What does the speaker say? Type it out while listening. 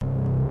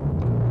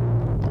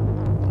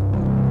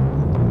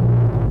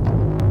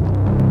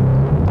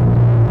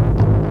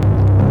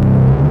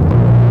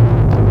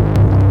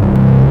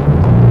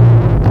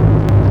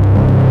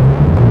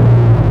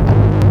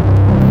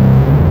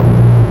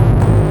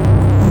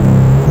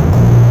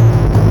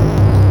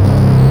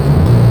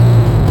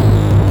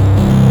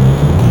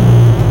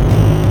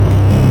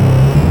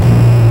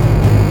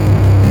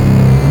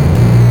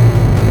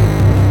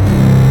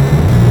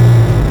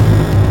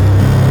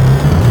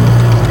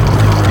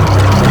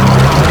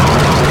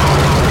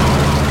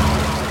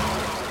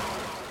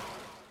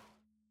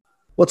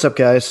What's up,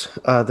 guys?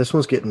 This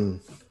one's getting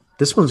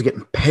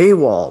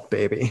paywall,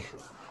 baby.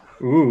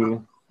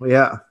 Ooh,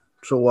 Yeah.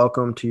 So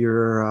welcome to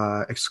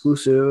your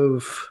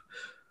exclusive.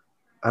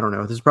 I don't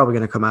know. This is probably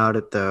going to come out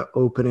at the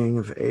opening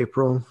of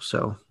April.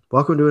 So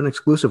welcome to an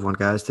exclusive one,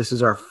 guys. This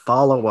is our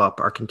follow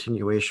up, our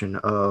continuation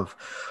of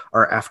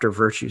our After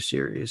Virtue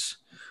series.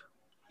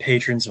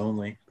 patrons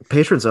only.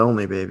 Patrons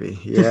only, baby.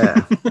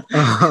 Yeah.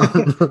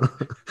 Um,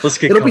 Let's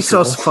get it'll be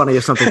so comfortable. funny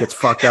if something gets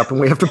fucked up and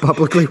we have to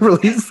publicly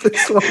release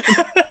this one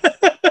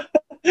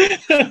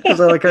because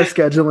like our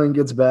scheduling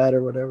gets bad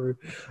or whatever.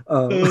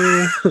 Um,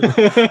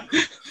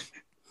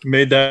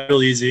 Made that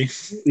real easy.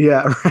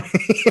 yeah,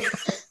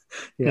 right.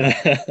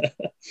 Yeah.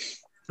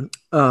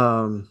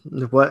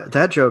 What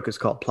that joke is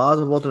called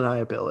plausible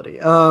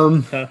deniability.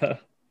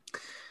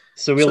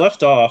 So we So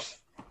left off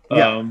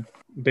yeah.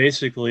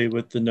 basically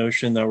with the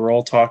notion that we're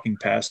all talking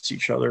past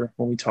each other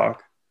when we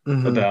talk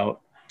Hmm.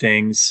 about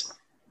things.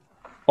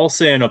 I'll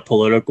say in a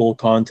political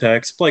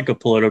context, like a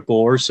political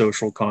or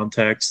social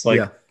context, like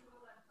Yeah.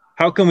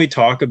 how can we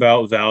talk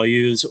about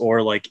values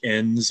or like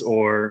ends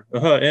or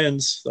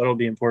ends? That'll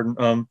be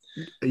important.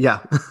 Yeah.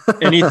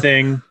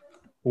 Anything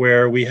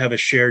where we have a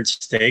shared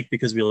stake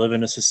because we live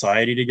in a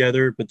society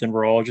together, but then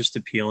we're all just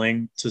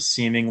appealing to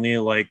seemingly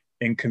like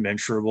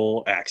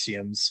incommensurable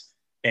axioms.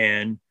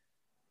 And,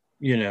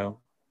 you know,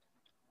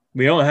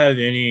 we don't have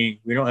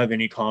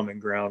any common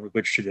ground with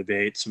which to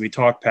debate. So we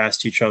talk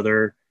past each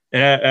other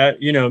and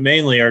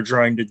mainly are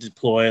trying to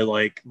deploy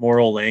like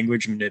moral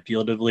language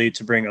manipulatively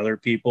to bring other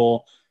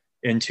people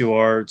into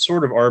our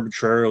sort of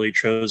arbitrarily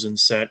chosen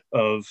set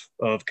of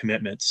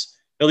commitments.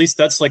 At least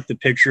that's like the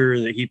picture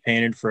that he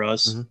painted for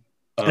us Hmm.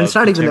 And it's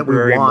of not even that we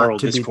contemporary want moral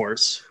to be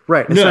discourse.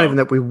 right. It's not even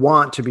No, that we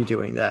want to be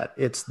doing that.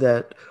 It's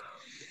that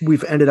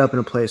we've ended up in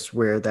a place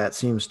where that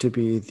seems to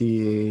be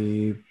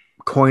the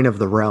coin of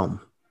the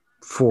realm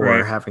for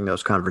right, having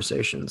those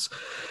conversations.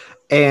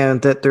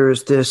 And that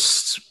there's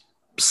this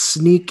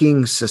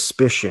sneaking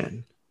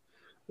suspicion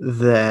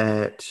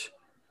that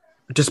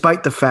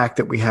despite the fact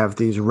that we have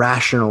these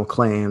rational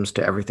claims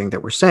to everything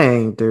that we're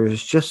saying,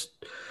 there's just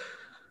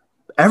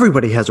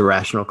everybody has a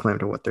rational claim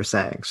to what they're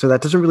saying. So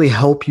that doesn't really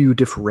help you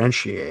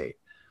differentiate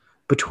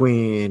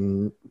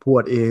between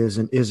what is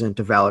and isn't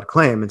a valid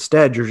claim.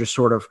 Instead, you're just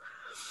sort of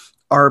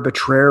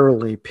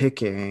arbitrarily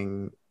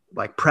picking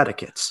like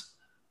predicates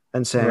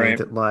and saying right.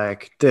 that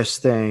like this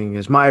thing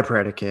is my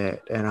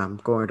predicate and I'm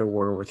going to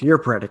war with your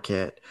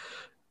predicate.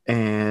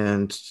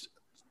 And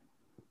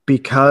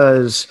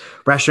because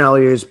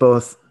rationality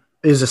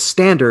is a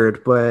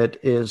standard but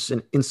is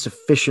an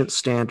insufficient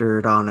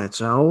standard on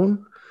its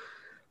own,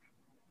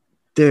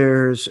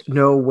 there's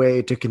no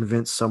way to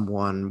convince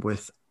someone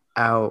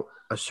without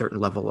a certain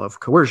level of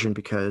coercion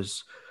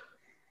because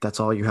that's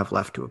all you have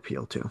left to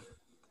appeal to.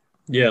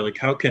 Yeah, like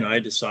how can I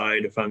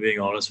decide if I'm being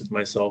honest with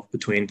myself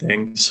between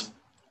things?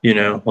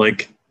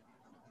 Like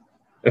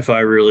if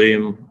I really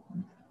am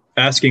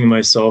asking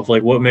myself,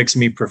 like, what makes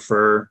me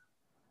prefer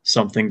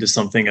something to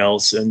something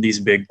else in these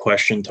big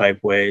question type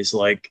ways,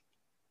 like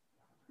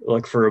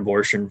for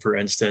abortion, for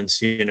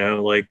instance,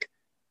 like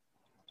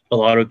a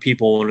lot of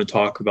people want to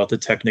talk about the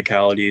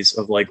technicalities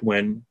of like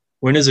when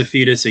is a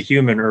fetus a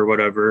human or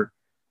whatever,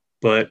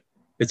 but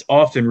it's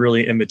often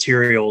really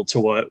immaterial to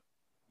what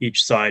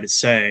each side is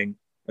saying.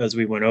 As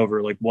we went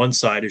over, like one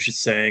side is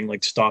just saying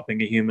like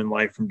stopping a human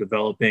life from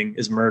developing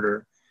is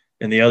murder,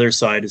 and the other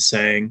side is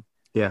saying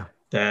Yeah.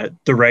 that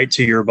the right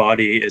to your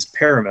body is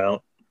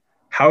paramount.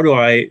 How do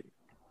I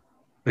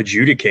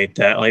adjudicate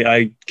that? Like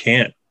I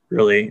can't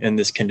really in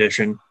this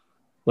condition.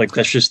 Like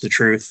that's just the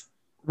truth.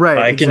 Right,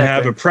 I can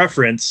have a exactly.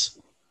 preference,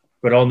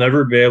 but I'll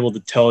never be able to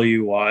tell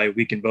you why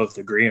we can both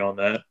agree on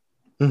that.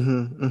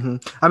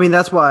 I mean,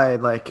 that's why,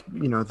 like,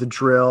 the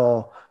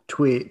drill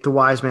tweet, the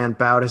wise man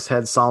bowed his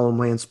head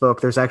solemnly and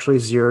spoke. There's actually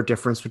zero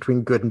difference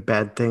between good and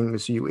bad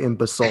things, you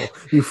imbecile,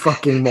 you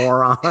fucking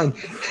moron.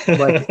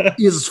 Like,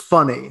 is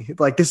funny.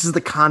 Like, this is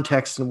the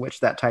context in which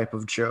that type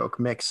of joke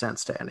makes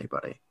sense to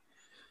anybody.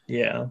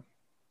 Yeah.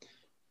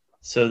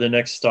 So the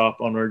next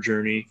stop on our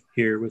journey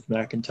here with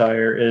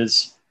McIntyre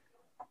is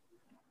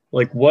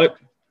like what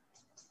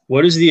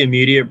is the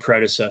immediate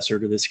predecessor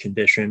to this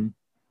condition?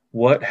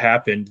 What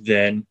happened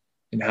then?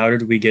 And how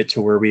did we get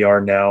to where we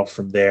are now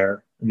from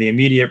there? And the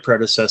immediate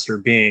predecessor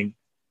being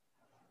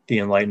the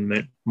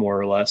Enlightenment, more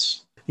or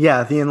less.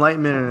 Yeah, the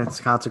Enlightenment and its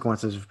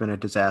consequences have been a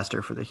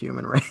disaster for the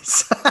human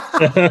race.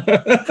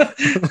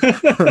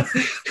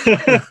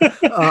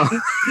 uh,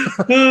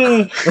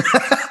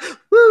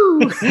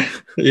 Woo!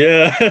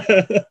 Yeah.